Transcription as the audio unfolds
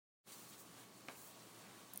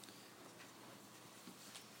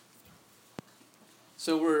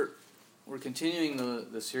So we're continuing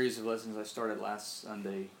the series of lessons I started last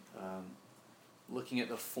Sunday, looking at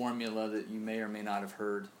the formula that you may or may not have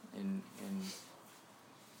heard in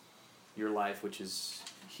your life, which is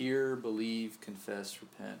hear, believe, confess,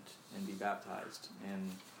 repent, and be baptized. And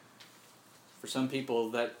for some people,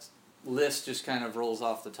 that list just kind of rolls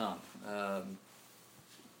off the tongue.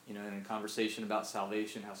 In a conversation about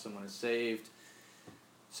salvation, how someone is saved,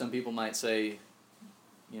 some people might say,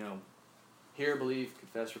 hear, believe,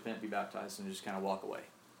 confess, repent, be baptized, and just kind of walk away.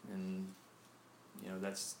 And,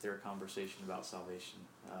 that's their conversation about salvation.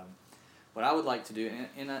 What I would like to do,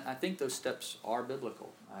 and I think those steps are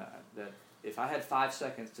biblical, that if I had 5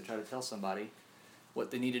 seconds to try to tell somebody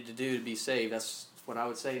what they needed to do to be saved, that's what I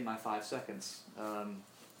would say in my 5 seconds.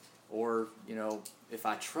 Or, if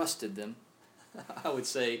I trusted them, I would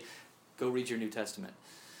say, go read your New Testament.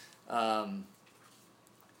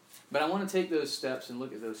 But I want to take those steps and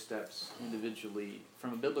look at those steps individually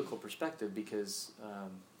from a biblical perspective, because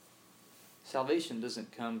salvation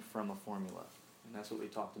doesn't come from a formula. And that's what we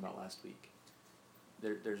talked about last week.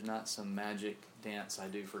 There's not some magic dance I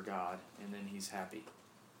do for God and then He's happy.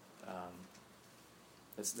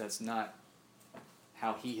 That's not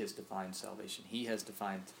how He has defined salvation. He has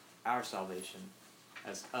defined our salvation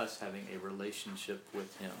as us having a relationship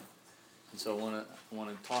with Him. And so I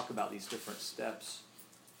want to talk about these different steps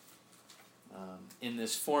in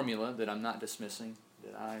this formula that I'm not dismissing,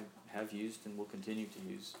 that I have used and will continue to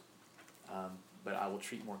use. But I will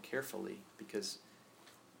treat more carefully, because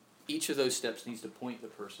each of those steps needs to point the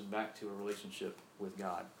person back to a relationship with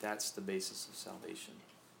God. That's the basis of salvation.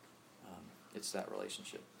 It's that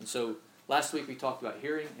relationship. And so last week we talked about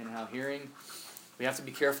hearing, and how hearing, we have to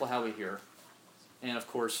be careful how we hear. And of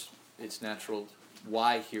course, it's natural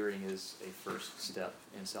why hearing is a first step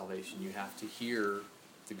in salvation. You have to hear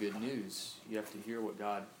the good news. You have to hear what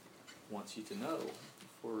God wants you to know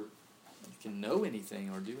before you can know anything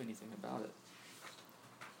or do anything about it.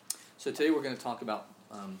 So today we're going to talk about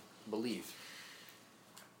belief.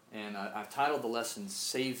 And I've titled the lesson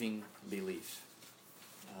Saving Belief.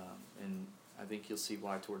 And I think you'll see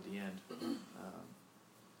why toward the end.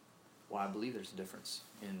 Why I believe there's a difference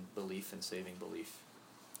in belief and saving belief.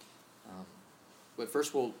 But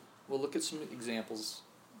first we'll look at some examples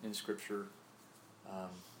in Scripture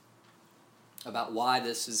about why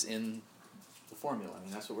this is in the formula. I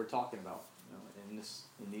mean, that's what we're talking about. In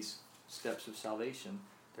these steps of salvation,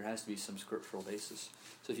 there has to be some scriptural basis.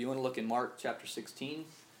 So if you want to look in Mark chapter 16,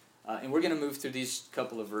 and we're going to move through these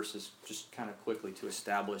couple of verses just kind of quickly to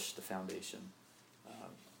establish the foundation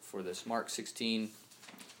for this. Mark 16,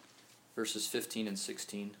 verses 15 and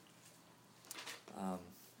 16.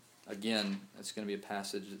 Again, it's going to be a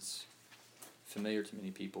passage that's familiar to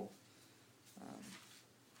many people.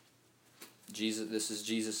 This is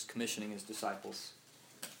Jesus commissioning His disciples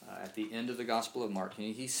at the end of the Gospel of Mark.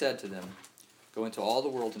 And He said to them, "Go into all the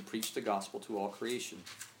world and preach the gospel to all creation.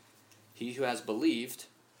 He who has believed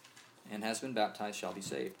and has been baptized shall be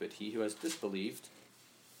saved, but he who has disbelieved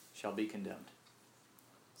shall be condemned."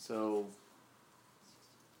 So,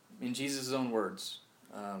 in Jesus' own words,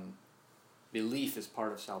 belief is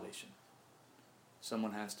part of salvation.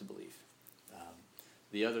 Someone has to believe.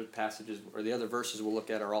 The other passages, or the other verses we'll look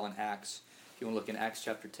at, are all in Acts. If you want to look in Acts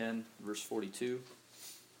chapter 10, verse 42,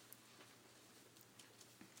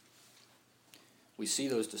 we see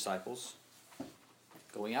those disciples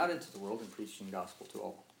going out into the world and preaching the gospel to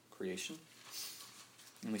all creation.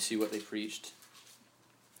 And we see what they preached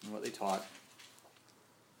and what they taught.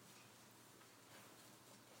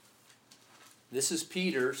 This is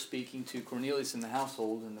Peter speaking to Cornelius in the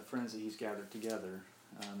household and the friends that he's gathered together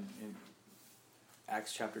in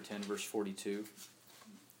Acts chapter 10, verse 42.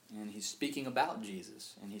 And he's speaking about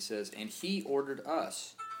Jesus. And he says, "And he ordered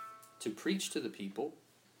us to preach to the people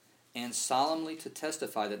and solemnly to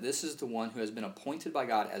testify that this is the one who has been appointed by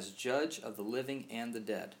God as judge of the living and the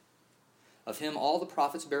dead. Of him all the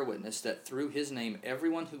prophets bear witness that through his name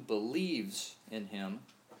everyone who believes in him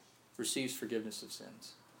receives forgiveness of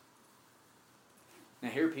sins." Now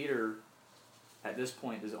here Peter, at this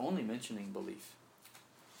point, is only mentioning belief,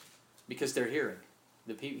 because they're hearing.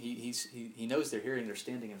 He knows they're hearing, they're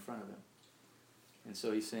standing in front of him. And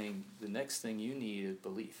so he's saying, the next thing you need is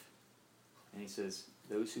belief. And he says,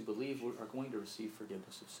 those who believe are going to receive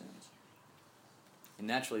forgiveness of sins. And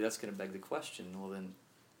naturally, that's going to beg the question, well then,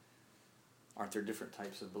 aren't there different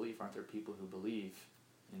types of belief? Aren't there people who believe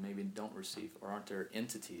and maybe don't receive? Or aren't there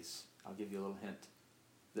entities, I'll give you a little hint,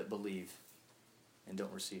 that believe and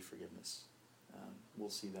don't receive forgiveness? We'll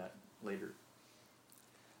see that later.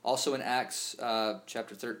 Also in Acts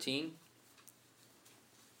chapter 13,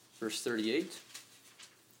 verse 38.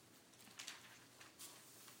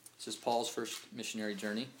 This is Paul's first missionary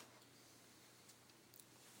journey.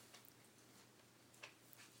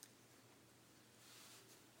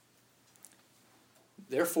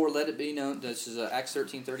 Therefore, let it be known, this is Acts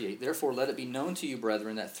 13:38. Therefore, let it be known to you,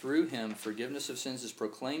 brethren, that through him forgiveness of sins is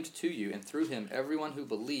proclaimed to you, and through him everyone who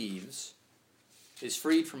believes is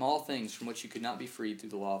freed from all things from which you could not be freed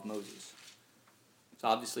through the law of Moses. So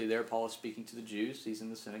obviously there Paul is speaking to the Jews. He's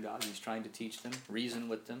in the synagogue. He's trying to teach them, reason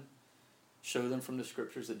with them, show them from the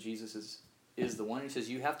scriptures that Jesus is the one. He says,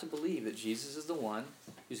 you have to believe that Jesus is the one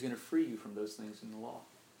who's going to free you from those things in the law.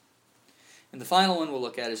 And the final one we'll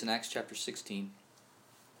look at is in Acts chapter 16.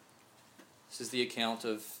 This is the account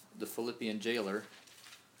of the Philippian jailer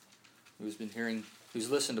who's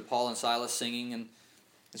listened to Paul and Silas singing and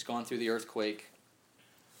has gone through the earthquake.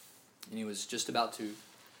 And he was just about to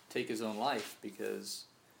take his own life because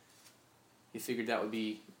he figured that would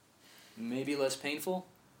be maybe less painful,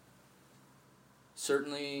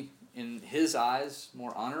 certainly in his eyes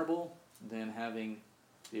more honorable than having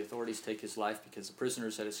the authorities take his life because the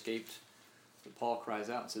prisoners had escaped. But Paul cries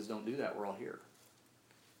out and says, don't do that, we're all here.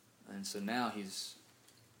 And so now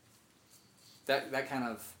that kind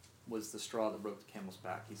of was the straw that broke the camel's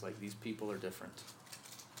back. He's like, these people are different.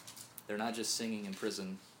 They're not just singing in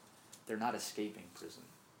prison. They're not escaping prison.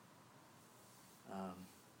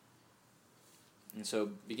 And so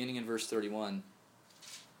beginning in verse 31,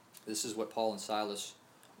 this is what Paul and Silas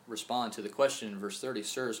respond to the question in verse 30,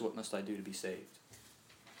 Sirs, what must I do to be saved?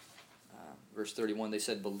 Verse 31, they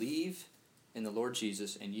said, believe in the Lord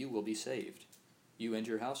Jesus and you will be saved, you and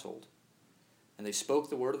your household. And they spoke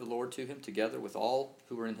the word of the Lord to him together with all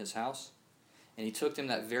who were in his house. And he took them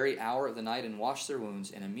that very hour of the night and washed their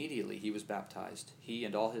wounds, and immediately he was baptized, he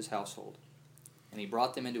and all his household. And he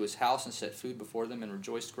brought them into his house and set food before them and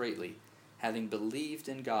rejoiced greatly, having believed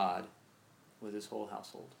in God with his whole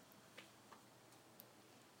household.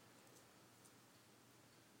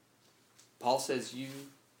 Paul says you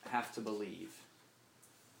have to believe.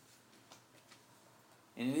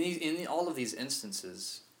 And in all of these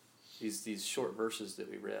instances, these short verses that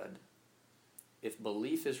we read, if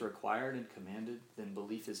belief is required and commanded, then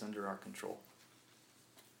belief is under our control.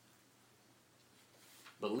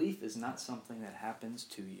 Belief is not something that happens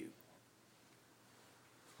to you.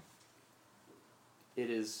 It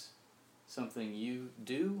is something you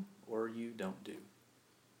do or you don't do.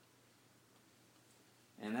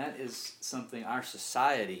 And that is something our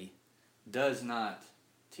society does not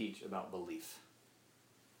teach about belief.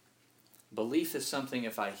 Belief is something,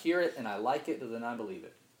 if I hear it and I like it, then I believe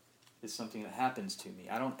it. It's something that happens to me.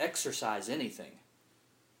 I don't exercise anything.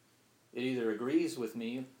 It either agrees with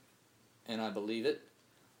me and I believe it,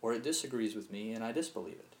 or it disagrees with me and I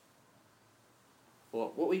disbelieve it.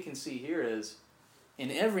 Well, what we can see here is, in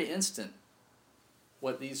every instant,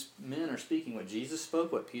 what these men are speaking, what Jesus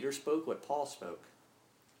spoke, what Peter spoke, what Paul spoke,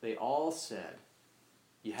 they all said,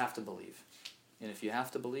 you have to believe. And if you have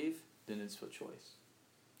to believe, then it's a choice.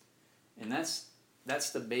 And that's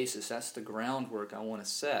the basis, that's the groundwork I want to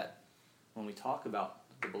set when we talk about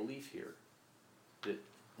the belief here, that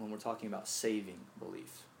when we're talking about saving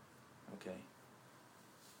belief, okay,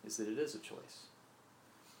 is that it is a choice.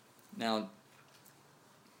 Now,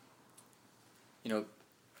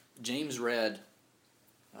 James read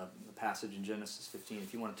the passage in Genesis 15.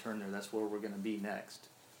 If you want to turn there, that's where we're going to be next.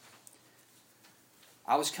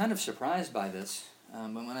 I was kind of surprised by this,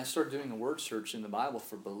 but when I started doing a word search in the Bible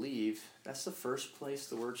for believe, that's the first place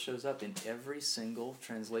the word shows up in every single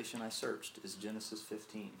translation I searched is Genesis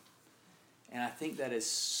 15. And I think that is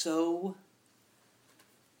so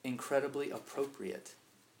incredibly appropriate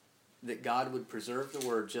that God would preserve the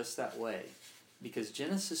word just that way. Because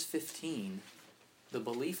Genesis 15, the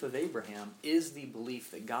belief of Abraham, is the belief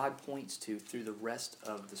that God points to through the rest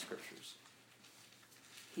of the Scriptures.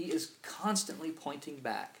 He is constantly pointing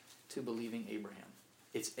back to believing Abraham.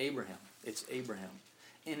 It's Abraham. It's Abraham.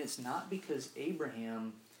 And it's not because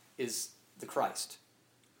Abraham is the Christ.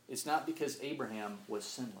 It's not because Abraham was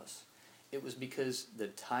sinless. It was because the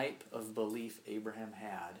type of belief Abraham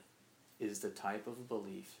had is the type of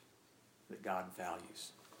belief that God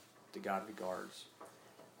values, that God regards,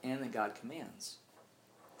 and that God commands.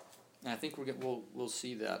 And I think we'll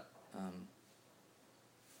see that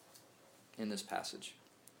in this passage.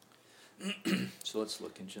 So let's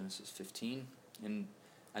look in Genesis 15. And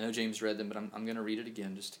I know James read them, but I'm going to read it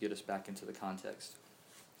again just to get us back into the context.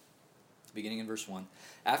 Beginning in verse 1.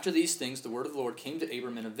 After these things, the word of the Lord came to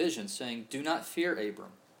Abram in a vision, saying, Do not fear,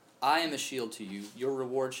 Abram. I am a shield to you. Your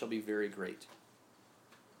reward shall be very great.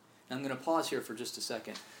 Now I'm going to pause here for just a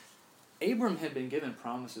second. Abram had been given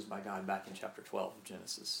promises by God back in chapter 12 of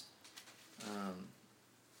Genesis.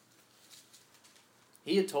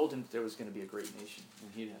 He had told him that there was going to be a great nation,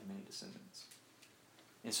 and he'd have many descendants.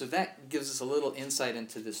 And so that gives us a little insight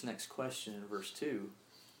into this next question in verse 2.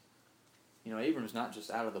 You know, Abram's not just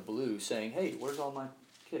out of the blue saying, hey, where's all my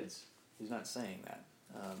kids? He's not saying that.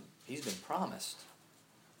 He's been promised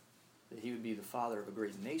that he would be the father of a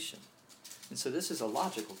great nation. And so this is a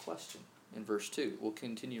logical question in verse 2. We'll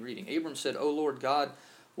continue reading. Abram said, O Lord God,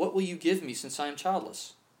 what will you give me since I am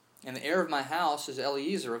childless? And the heir of my house is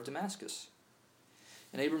Eliezer of Damascus.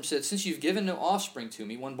 And Abram said, since you've given no offspring to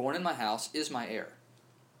me, one born in my house is my heir.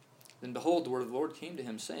 Then behold, the word of the Lord came to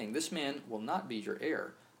him, saying, this man will not be your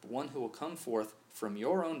heir, but one who will come forth from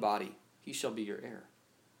your own body, he shall be your heir.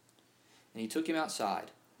 And he took him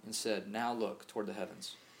outside and said, now look toward the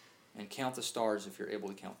heavens, and count the stars if you're able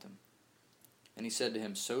to count them. And he said to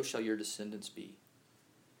him, so shall your descendants be.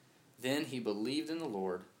 Then he believed in the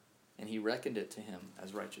Lord, and he reckoned it to him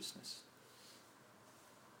as righteousness.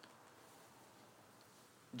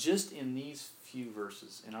 Just in these few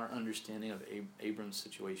verses, in our understanding of Abram's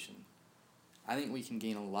situation, I think we can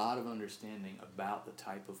gain a lot of understanding about the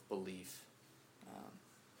type of belief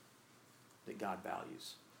that God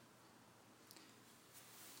values.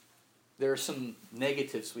 There are some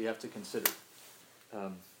negatives we have to consider.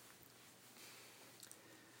 I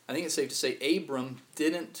think it's safe to say Abram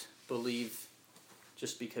didn't believe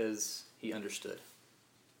just because he understood.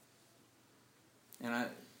 And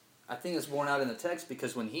I think it's borne out in the text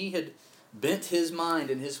because when he had bent his mind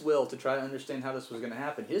and his will to try to understand how this was going to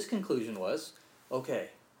happen, his conclusion was, okay,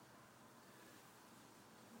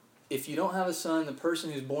 if you don't have a son, the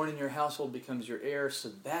person who's born in your household becomes your heir, so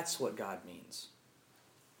that's what God means.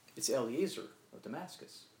 It's Eliezer of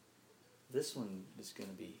Damascus. This one is going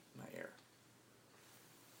to be my heir.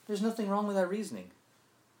 There's nothing wrong with that reasoning.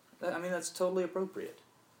 I mean, that's totally appropriate.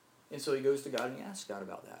 And so he goes to God and he asks God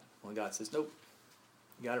about that. Well, God says, nope,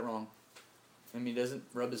 you got it wrong. I mean, he doesn't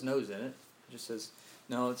rub his nose in it. He just says,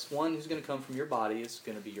 no, it's one who's going to come from your body. It's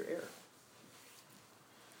going to be your heir.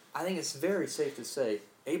 I think it's very safe to say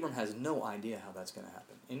Abram has no idea how that's going to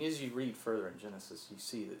happen. And as you read further in Genesis, you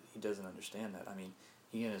see that he doesn't understand that. I mean,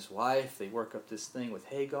 he and his wife, they work up this thing with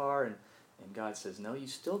Hagar, and God says, no, you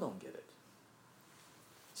still don't get it.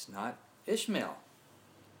 It's not Ishmael.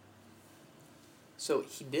 So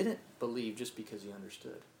he didn't believe just because he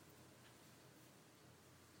understood.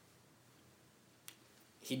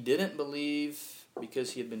 He didn't believe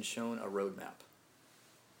because he had been shown a roadmap.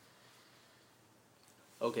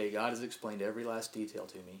 Okay, God has explained every last detail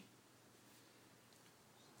to me.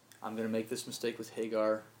 I'm going to make this mistake with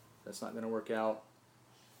Hagar. That's not going to work out.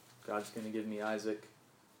 God's going to give me Isaac.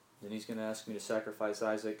 Then he's going to ask me to sacrifice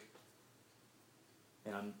Isaac.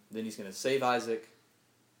 And then he's going to save Isaac.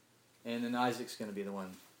 And then Isaac's going to be the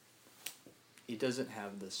one. He doesn't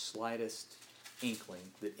have the slightest inkling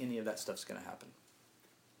that any of that stuff's going to happen.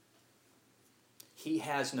 He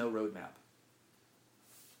has no roadmap.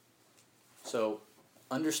 So,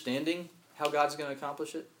 understanding how God's going to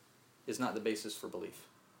accomplish it is not the basis for belief.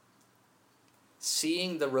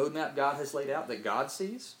 Seeing the roadmap God has laid out, that God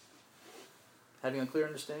sees, having a clear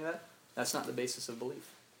understanding of that, that's not the basis of belief.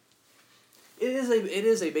 It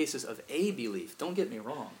is a basis of a belief. Don't get me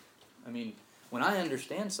wrong. I mean, when I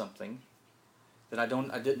understand something that I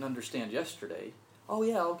didn't understand yesterday, oh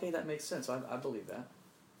yeah, okay, that makes sense. I believe that.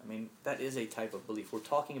 I mean, that is a type of belief. We're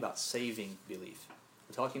talking about saving belief.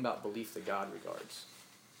 We're talking about belief that God regards.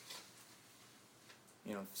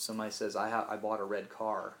 You know, if somebody says, I bought a red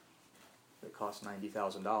car that cost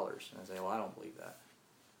 $90,000, and I say, well, I don't believe that.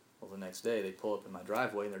 Well, the next day they pull up in my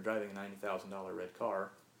driveway and they're driving a $90,000 red car.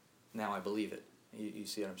 Now I believe it. You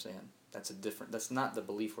see what I'm saying? That's not the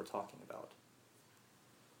belief we're talking about.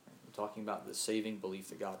 We're talking about the saving belief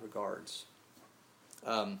that God regards.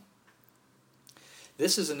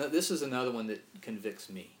 This is another one that convicts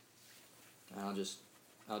me. And I'll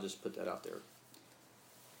just put that out there.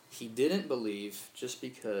 He didn't believe just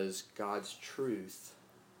because God's truth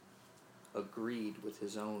agreed with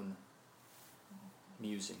his own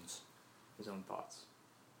musings, his own thoughts.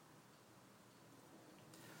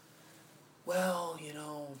 Well, you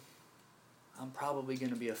know, I'm probably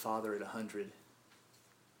going to be a father at 100.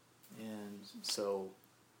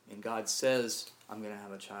 And God says I'm going to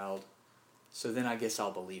have a child, so then I guess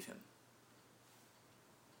I'll believe him.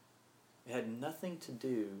 It had nothing to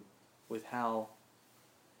do with how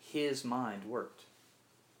his mind worked.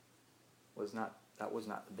 That was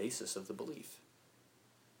not the basis of the belief.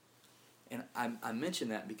 And I mention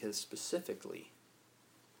that because specifically,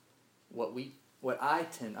 what I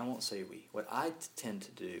tend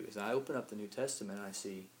to do is I open up the New Testament and I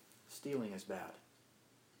see stealing is bad.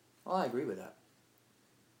 Well, I agree with that.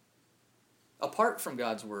 Apart from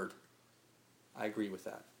God's Word, I agree with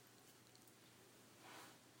that.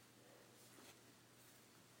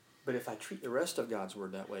 But if I treat the rest of God's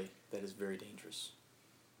word that way, that is very dangerous.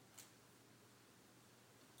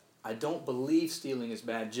 I don't believe stealing is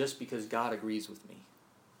bad just because God agrees with me.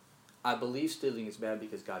 I believe stealing is bad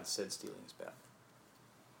because God said stealing is bad.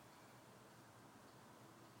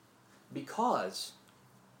 Because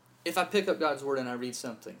if I pick up God's word and I read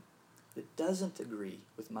something that doesn't agree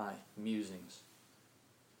with my musings,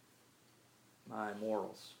 my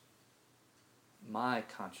morals, my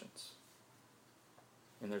conscience,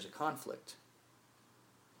 and there's a conflict,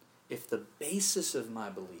 if the basis of my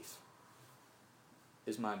belief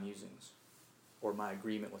is my musings or my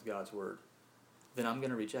agreement with God's word, then I'm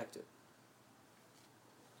going to reject it.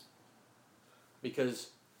 Because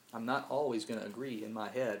I'm not always going to agree in my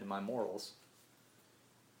head and my morals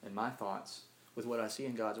and my thoughts with what I see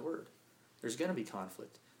in God's word. There's going to be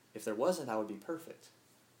conflict. If there wasn't, I would be perfect.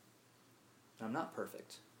 And I'm not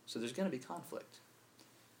perfect. So there's going to be conflict.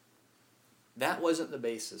 That wasn't the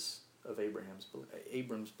basis of Abram's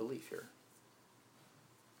belief here.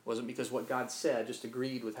 It wasn't because what God said just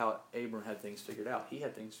agreed with how Abram had things figured out. He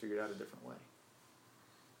had things figured out a different way.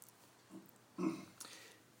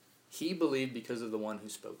 He believed because of the one who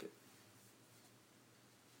spoke it.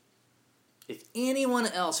 If anyone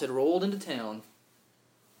else had rolled into town,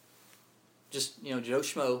 just, Joe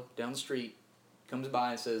Schmo down the street comes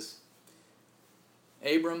by and says,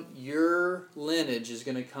 Abram, your lineage is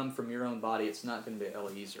going to come from your own body. It's not going to be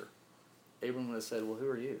Eliezer. Abram would have said, well, who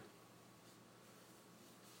are you?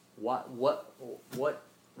 What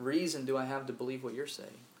reason do I have to believe what you're saying?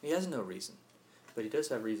 He has no reason. But he does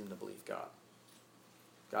have reason to believe God.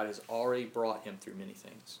 God has already brought him through many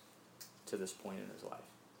things to this point in his life.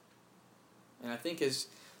 And I think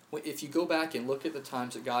if you go back and look at the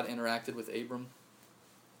times that God interacted with Abram,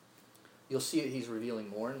 you'll see that he's revealing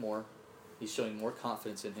more and more. He's showing more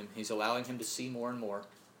confidence in him. He's allowing him to see more and more.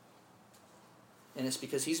 And it's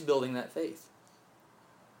because he's building that faith.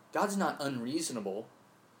 God's not unreasonable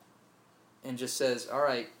and just says, all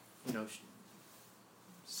right,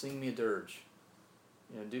 sing me a dirge.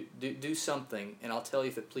 Do something, and I'll tell you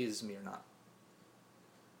if it pleases me or not.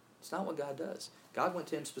 It's not what God does. God went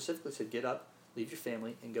to him specifically and said, get up, leave your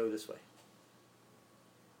family, and go this way.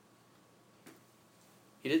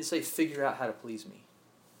 He didn't say, figure out how to please me.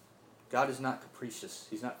 God is not capricious.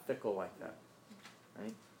 He's not fickle like that.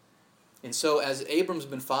 Right? And so as Abram's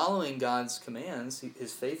been following God's commands,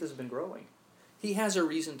 his faith has been growing. He has a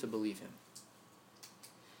reason to believe him.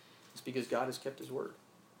 It's because God has kept his word.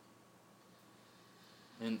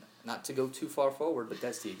 And not to go too far forward, but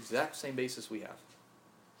that's the exact same basis we have.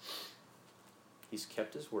 He's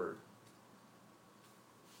kept his word.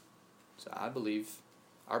 So I believe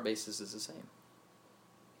our basis is the same.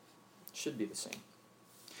 Should be the same.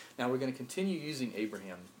 Now we're going to continue using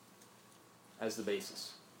Abraham as the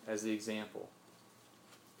basis, as the example.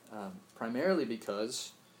 Primarily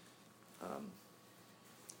because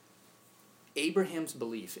Abraham's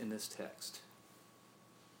belief in this text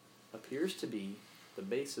appears to be the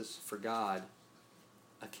basis for God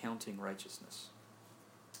accounting righteousness.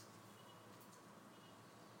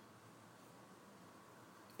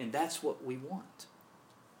 And that's what we want.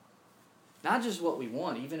 Not just what we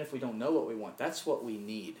want, even if we don't know what we want. That's what we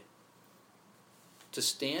need. To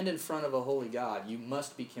stand in front of a holy God, you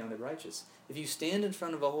must be counted righteous. If you stand in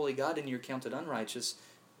front of a holy God and you're counted unrighteous,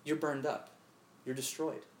 you're burned up. You're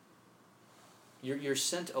destroyed. You're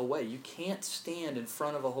sent away. You can't stand in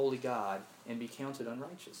front of a holy God and be counted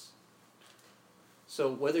unrighteous. So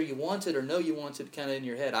whether you want it or know you want it kind of in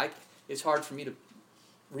your head, it's hard for me to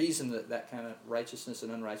reason that kind of righteousness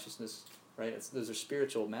and unrighteousness, right? Those are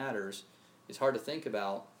spiritual matters. It's hard to think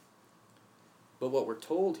about. But what we're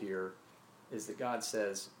told here is that God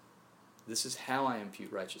says, this is how I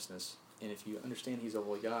impute righteousness. And if you understand he's a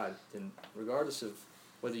holy God, then regardless of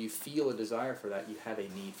whether you feel a desire for that, you have a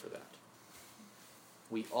need for that.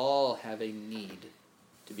 We all have a need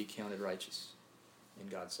to be counted righteous in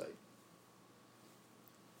God's sight.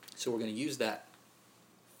 So we're going to use that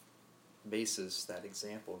basis, that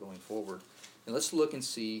example going forward. And let's look and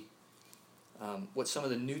see what some of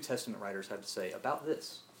the New Testament writers have to say about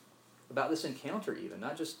this encounter even,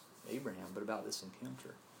 not just Abraham, but about this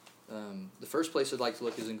encounter. The first place I'd like to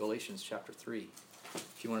look is in Galatians chapter 3.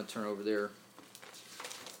 If you want to turn over there.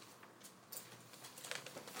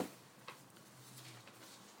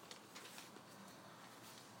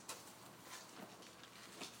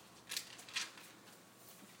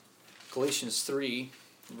 Galatians 3,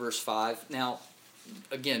 verse 5. Now,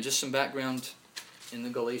 again, just some background in the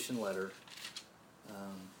Galatian letter.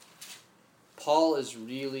 Paul is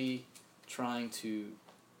really trying to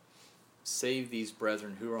save these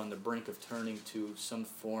brethren who are on the brink of turning to some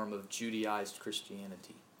form of Judaized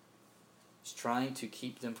Christianity. He's trying to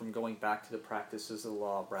keep them from going back to the practices of the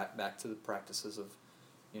law, back to the practices of,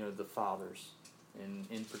 the fathers. And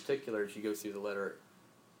in particular, as you go through the letter,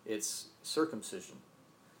 it's circumcision.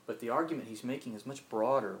 But the argument he's making is much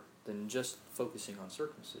broader than just focusing on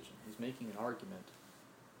circumcision. He's making an argument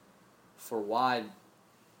for why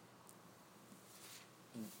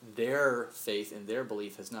their faith and their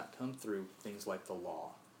belief has not come through things like the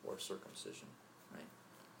law or circumcision, right?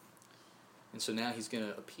 And so now he's going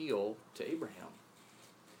to appeal to Abraham.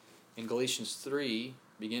 In Galatians 3,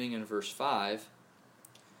 beginning in verse 5,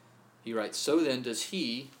 he writes, "So then does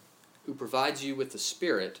he who provides you with the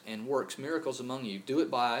Spirit and works miracles among you, do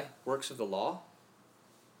it by works of the law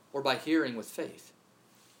or by hearing with faith?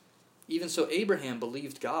 Even so Abraham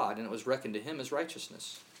believed God, and it was reckoned to him as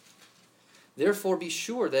righteousness. Therefore be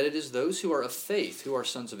sure that it is those who are of faith who are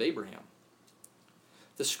sons of Abraham.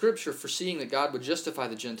 The Scripture, foreseeing that God would justify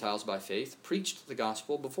the Gentiles by faith, preached the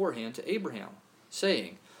gospel beforehand to Abraham,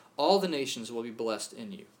 saying, 'All the nations will be blessed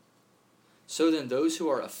in you.' So then those who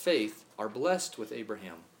are of faith are blessed with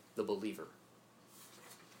Abraham, the believer."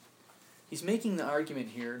 He's making the argument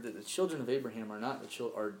here that the children of Abraham are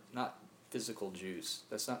not physical Jews.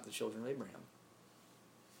 That's not the children of Abraham.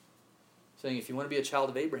 Saying if you want to be a child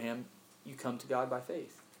of Abraham, you come to God by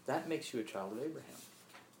faith. That makes you a child of Abraham.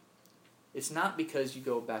 It's not because you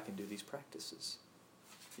go back and do these practices.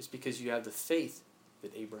 It's because you have the faith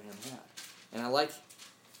that Abraham had. And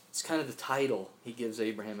it's kind of the title he gives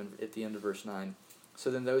Abraham at the end of verse 9.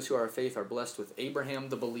 "So then those who are of faith are blessed with Abraham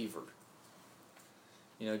the believer."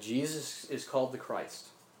 Jesus is called the Christ.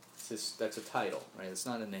 That's a title, right? It's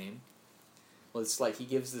not a name. Well, it's like he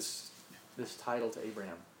gives this title to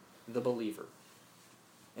Abraham, the believer.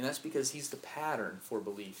 And that's because he's the pattern for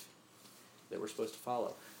belief that we're supposed to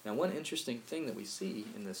follow. Now, one interesting thing that we see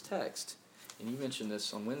in this text, and you mentioned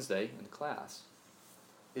this on Wednesday in class,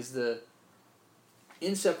 is the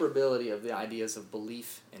inseparability of the ideas of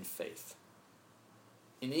belief and faith.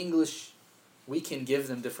 In English, we can give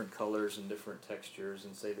them different colors and different textures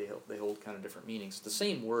and say they hold kind of different meanings. The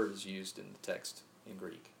same word is used in the text in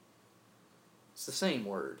Greek. It's the same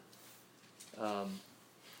word. And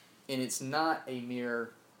it's not a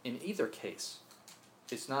mere, in either case,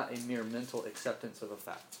 it's not a mere mental acceptance of a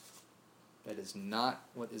fact. That is not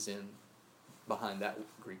what is behind that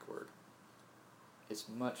Greek word. It's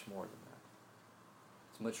much more than that.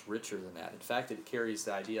 It's much richer than that. In fact, it carries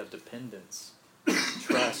the idea of dependence,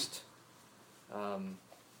 trust.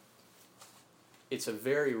 It's a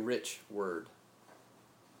very rich word.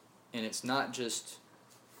 And it's not just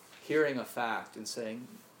hearing a fact and saying,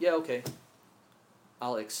 yeah, okay,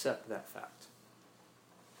 I'll accept that fact.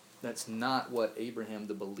 That's not what Abraham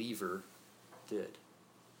the believer did.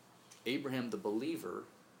 Abraham the believer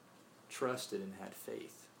trusted and had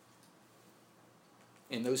faith.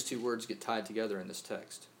 And those two words get tied together in this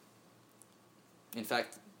text. In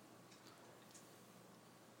fact,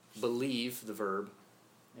 believe, the verb,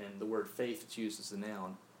 and the word faith that's used as the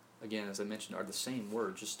noun, again, as I mentioned, are the same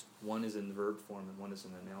word, just one is in the verb form and one is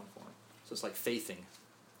in the noun form. So it's like faithing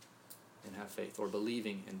and have faith, or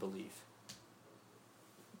believing and believe.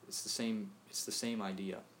 It's the same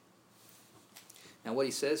idea. Now what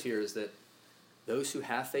he says here is that those who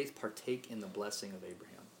have faith partake in the blessing of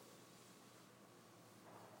Abraham.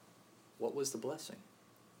 What was the blessing?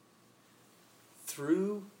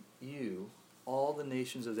 Through you, all the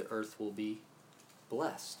nations of the earth will be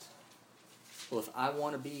blessed. Well, if I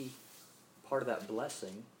want to be part of that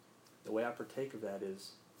blessing, the way I partake of that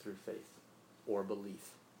is through faith or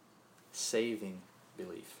belief. Saving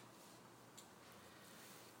belief.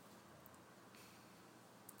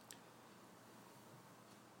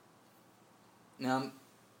 Now,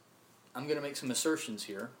 I'm going to make some assertions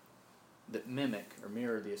here that mimic or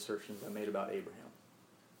mirror the assertions I made about Abraham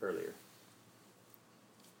earlier.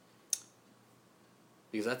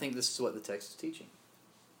 Because I think this is what the text is teaching.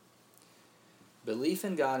 Belief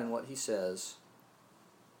in God and what he says,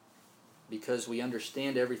 because we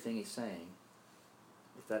understand everything he's saying,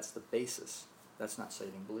 if that's the basis, that's not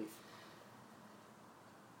saving belief.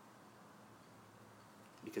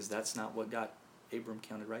 Because that's not what got Abram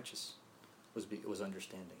counted righteous, was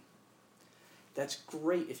understanding. That's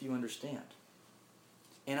great if you understand.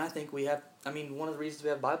 And I think one of the reasons we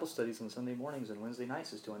have Bible studies on Sunday mornings and Wednesday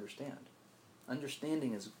nights is to understand.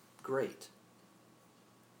 Understanding is great.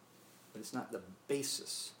 But it's not the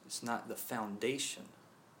basis. It's not the foundation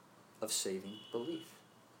of saving belief.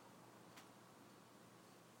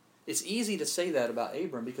 It's easy to say that about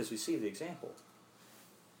Abram because we see the example.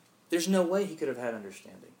 There's no way he could have had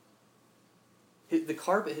understanding. The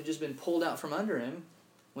carpet had just been pulled out from under him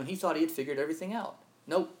when he thought he had figured everything out.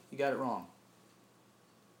 Nope, you got it wrong.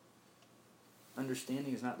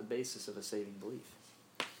 Understanding is not the basis of a saving belief.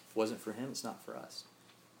 If it wasn't for him, it's not for us.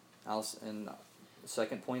 And the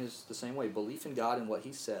second point is the same way. Belief in God and what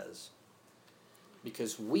he says.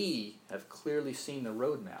 Because we have clearly seen the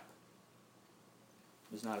roadmap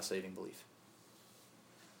is not a saving belief.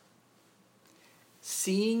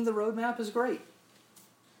 Seeing the roadmap is great.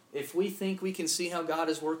 If we think we can see how God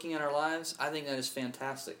is working in our lives, I think that is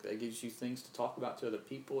fantastic. That gives you things to talk about to other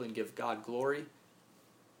people and give God glory.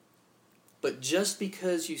 But just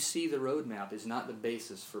because you see the roadmap is not the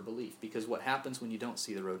basis for belief. Because what happens when you don't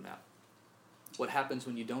see the roadmap? What happens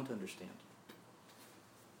when you don't understand?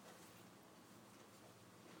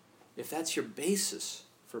 If that's your basis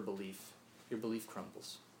for belief, your belief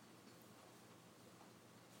crumbles.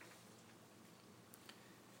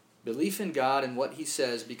 Belief in God and what he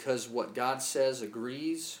says because what God says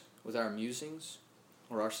agrees with our musings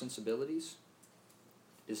or our sensibilities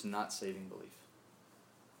is not saving belief.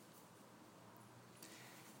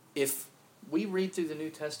 If we read through the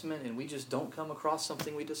New Testament and we just don't come across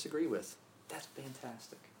something we disagree with, that's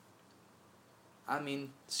fantastic. I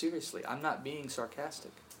mean, seriously, I'm not being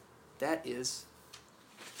sarcastic. That is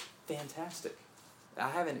fantastic. I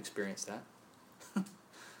haven't experienced that.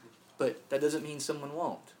 But that doesn't mean someone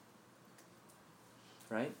won't.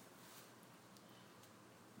 Right?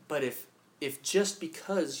 But if just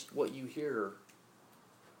because what you hear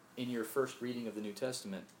in your first reading of the New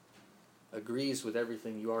Testament agrees with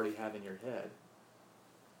everything you already have in your head,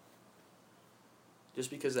 just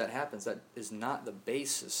because that happens, that is not the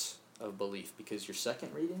basis of belief. Because your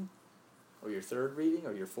second reading, or your third reading,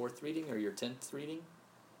 or your fourth reading, or your 10th reading,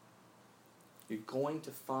 you're going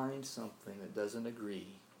to find something that doesn't agree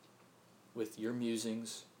with your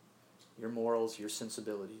musings, your morals, your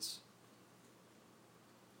sensibilities.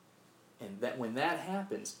 And that when that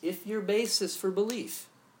happens, if your basis for belief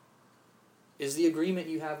is the agreement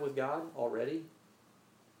you have with God already,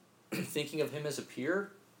 thinking of him as a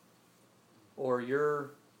peer, or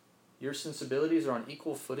your sensibilities are on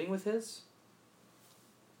equal footing with his,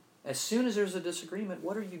 as soon as there's a disagreement,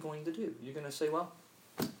 what are you going to do? You're going to say, well,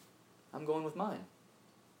 I'm going with mine,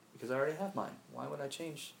 because I already have mine. Why would I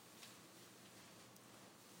change?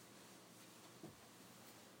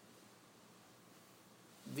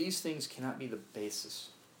 These things cannot be the basis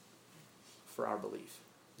for our belief.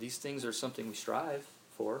 These things are something we strive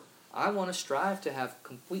for. I want to strive to have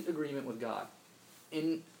complete agreement with God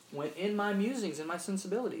in my musings, in my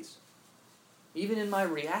sensibilities, even in my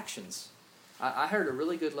reactions. I heard a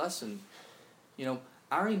really good lesson. You know,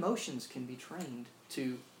 our emotions can be trained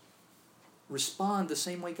to respond the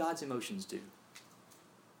same way God's emotions do.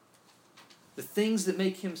 The things that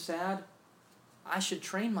make him sad, I should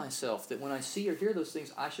train myself that when I see or hear those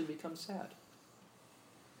things, I should become sad.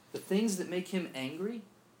 The things that make him angry,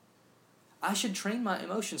 I should train my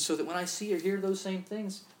emotions so that when I see or hear those same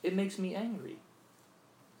things, it makes me angry.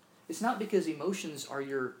 It's not because emotions are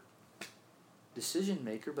your decision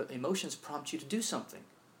maker, but emotions prompt you to do something.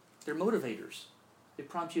 They're motivators. They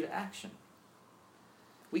prompt you to action.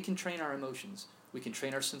 We can train our emotions. We can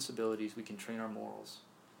train our sensibilities. We can train our morals.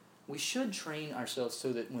 We should train ourselves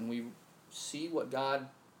so that when we see what God's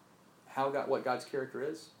character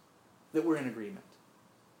is, that we're in agreement.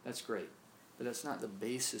 That's great. But that's not the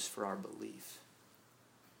basis for our belief.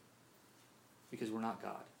 Because we're not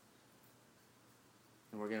God.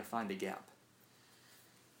 And we're going to find a gap.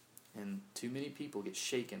 And too many people get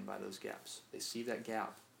shaken by those gaps. They see that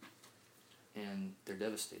gap and they're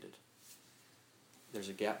devastated. There's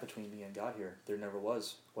a gap between me and God here. There never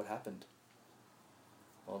was. What happened?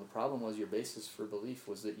 Well, the problem was your basis for belief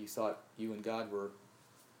was that you thought you and God were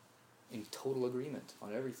in total agreement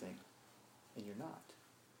on everything. And you're not.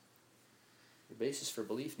 Your basis for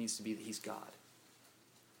belief needs to be that he's God.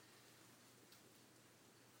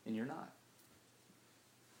 And you're not.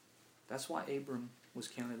 That's why Abram was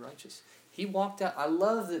counted righteous. He walked out. I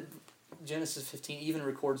love that Genesis 15 even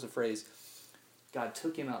records the phrase, God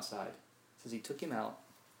took him outside. It says he took him out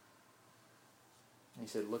and he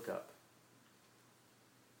said, look up.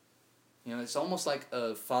 You know, it's almost like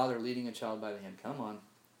a father leading a child by the hand. Come on.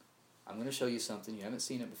 I'm going to show you something. You haven't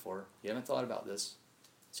seen it before. You haven't thought about this.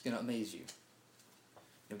 It's going to amaze you.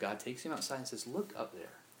 You know, God takes him outside and says, look up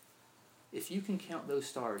there. If you can count those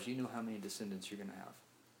stars, you know how many descendants you're going to have.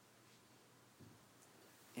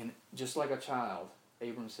 And just like a child,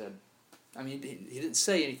 Abram said, I mean, he didn't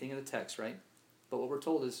say anything in the text, right? But what we're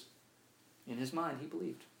told is, in his mind, he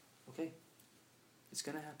believed. Okay, it's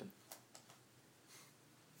going to happen.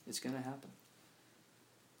 It's going to happen.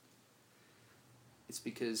 It's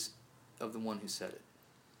because of the one who said it.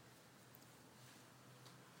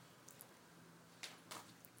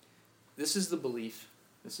 This is the belief,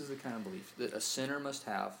 this is the kind of belief that a sinner must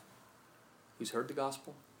have who's heard the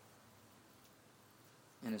gospel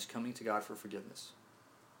and is coming to God for forgiveness.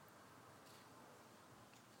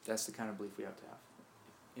 That's the kind of belief we have to have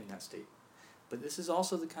in that state. But this is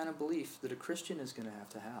also the kind of belief that a Christian is going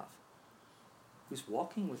to have, who's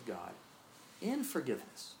walking with God in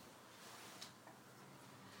forgiveness.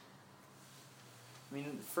 I mean,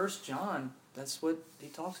 in 1 John, that's what he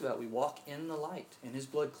talks about. We walk in the light, and his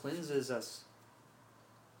blood cleanses us.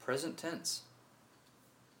 Present tense.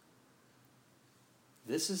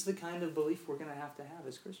 This is the kind of belief we're going to have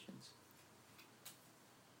as Christians.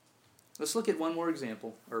 Let's look at one more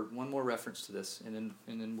example, or one more reference to this, and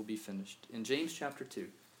then we'll be finished. In James chapter 2.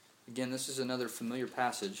 Again, this is another familiar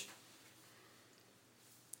passage.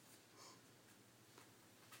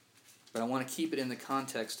 But I want to keep it in the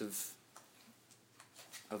context of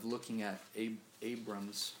looking at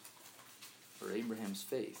Abraham's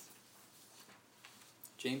faith.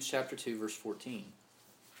 James chapter 2, verse 14.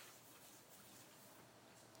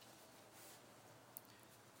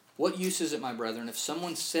 What use is it, my brethren, if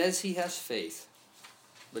someone says he has faith,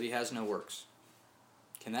 but he has no works?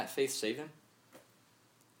 Can that faith save him?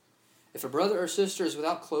 If a brother or sister is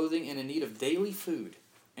without clothing and in need of daily food,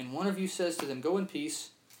 and one of you says to them, go in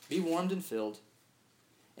peace, be warmed and filled,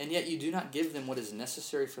 and yet you do not give them what is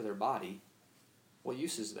necessary for their body, what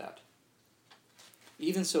use is that?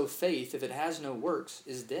 Even so, faith, if it has no works,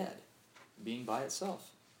 is dead, being by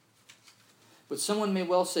itself. But someone may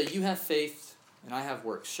well say, you have faith, and I have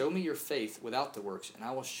works. Show me your faith without the works, and I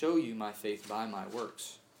will show you my faith by my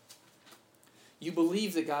works. You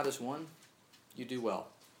believe that God is one? You do well.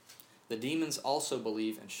 The demons also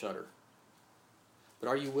believe and shudder. But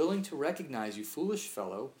are you willing to recognize, you foolish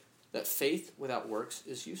fellow, that faith without works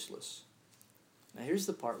is useless? Now here's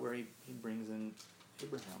the part where he brings in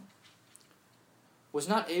Abraham. Was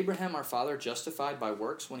not Abraham our father justified by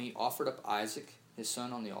works when he offered up Isaac, his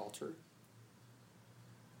son, on the altar?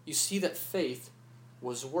 You see that faith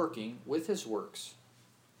was working with his works.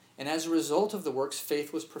 And as a result of the works,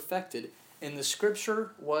 faith was perfected, and the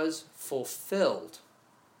scripture was fulfilled,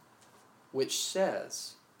 which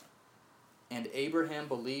says, and Abraham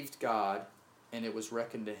believed God, and it was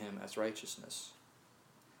reckoned to him as righteousness.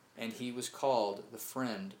 And he was called the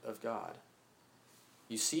friend of God.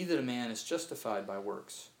 You see that a man is justified by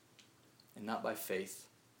works, and not by faith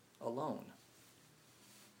alone.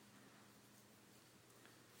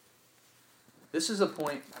 This is a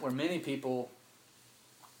point where many people,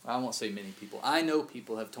 I won't say many people, I know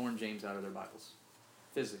people have torn James out of their Bibles,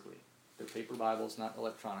 physically. They're paper Bibles, not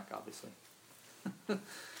electronic, obviously.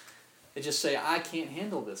 They just say, I can't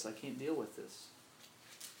handle this, I can't deal with this.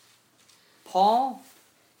 Paul,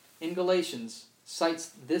 in Galatians,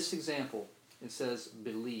 cites this example. It says,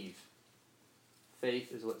 believe.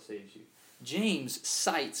 Faith is what saves you. James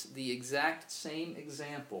cites the exact same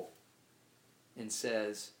example and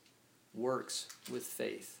says, works with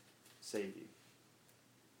faith save you.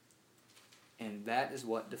 And that is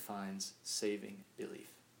what defines saving belief.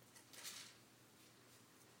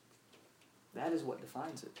 That is what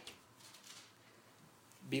defines it.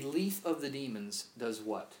 Belief of the demons does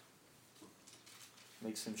what?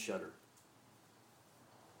 Makes them shudder.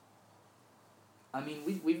 I mean,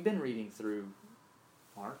 we've been reading through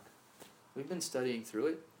Mark. We've been studying through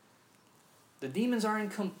it. The demons are in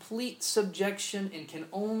complete subjection and can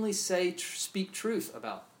only speak truth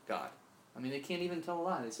about God. I mean, they can't even tell a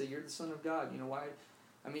lie. They say, you're the Son of God. You know why?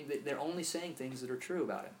 I mean, they're only saying things that are true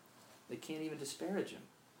about him. They can't even disparage him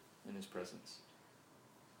in his presence.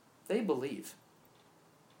 They believe.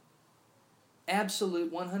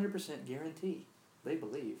 Absolute 100% guarantee. They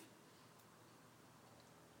believe.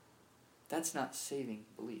 That's not saving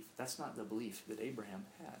belief. That's not the belief that Abraham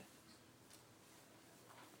had.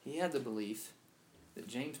 He had the belief that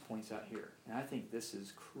James points out here. And I think this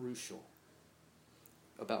is crucial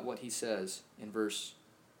about what he says in verse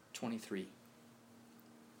 23.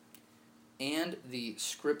 And the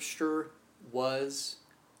scripture was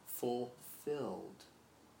fulfilled,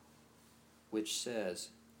 which says,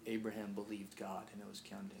 Abraham believed God, and it was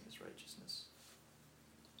counted him as righteousness.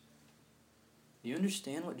 Do you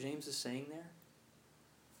understand what James is saying there?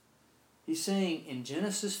 He's saying in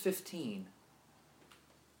Genesis 15,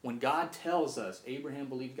 when God tells us Abraham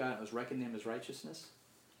believed God and it was reckoned to him as righteousness,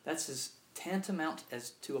 that's as tantamount as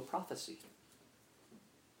to a prophecy.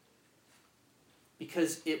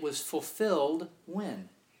 Because it was fulfilled when?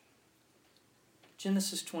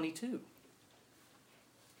 Genesis 22.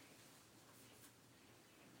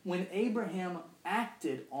 When Abraham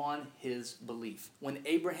acted on his belief, when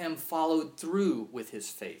Abraham followed through with his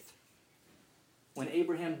faith, when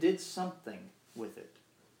Abraham did something with it,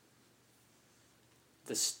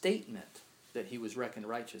 the statement that he was reckoned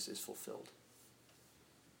righteous is fulfilled.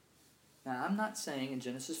 Now, I'm not saying in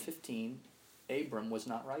Genesis 15, Abram was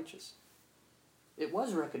not righteous. It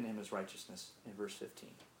was reckoned to him as righteousness in verse 15.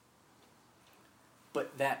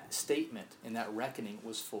 But that statement and that reckoning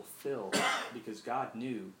was fulfilled because God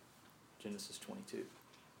knew Genesis 22.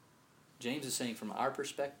 James is saying from our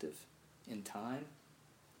perspective, in time,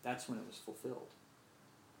 that's when it was fulfilled.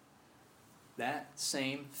 That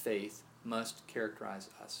same faith must characterize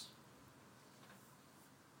us.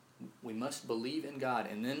 We must believe in God,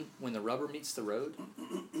 and then when the rubber meets the road,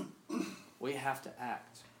 we have to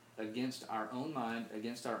act against our own mind,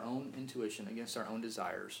 against our own intuition, against our own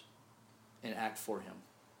desires, and act for Him.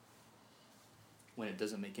 When it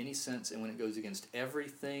doesn't make any sense and when it goes against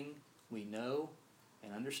everything we know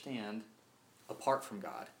and understand apart from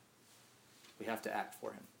God, we have to act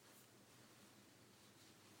for Him.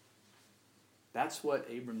 That's what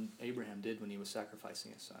Abraham did when he was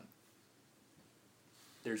sacrificing his son.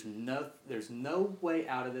 There's no way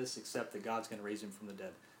out of this except that God's going to raise him from the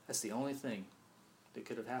dead. That's the only thing that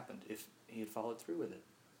could have happened if he had followed through with it.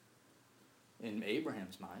 In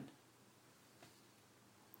Abraham's mind.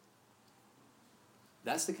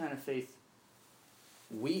 That's the kind of faith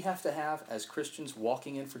we have to have as Christians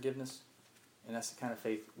walking in forgiveness, and that's the kind of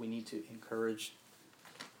faith we need to encourage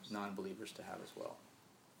non-believers to have as well.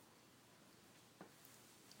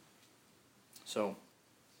 So,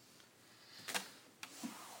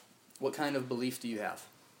 what kind of belief do you have?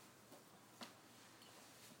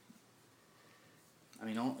 I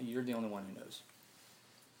mean, you're the only one who knows.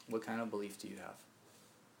 What kind of belief do you have?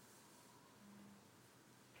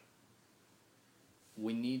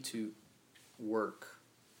 We need to work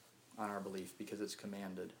on our belief because it's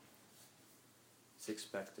commanded. It's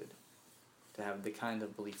expected to have the kind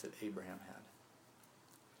of belief that Abraham had.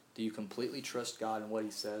 Do you completely trust God in what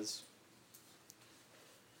He says?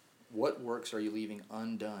 What works are you leaving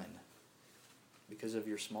undone because of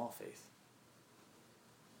your small faith?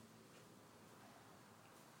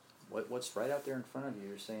 What's right out there in front of you,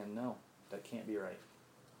 you're saying, no, that can't be right.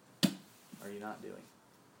 Are you not doing?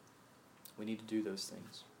 We need to do those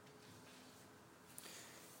things.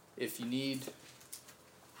 If you need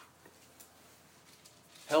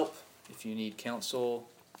help, if you need counsel,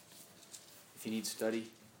 if you need study,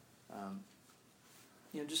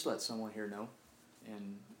 just let someone here know,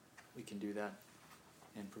 and we can do that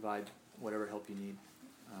and provide whatever help you need.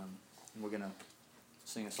 And we're going to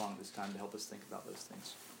sing a song this time to help us think about those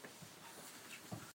things.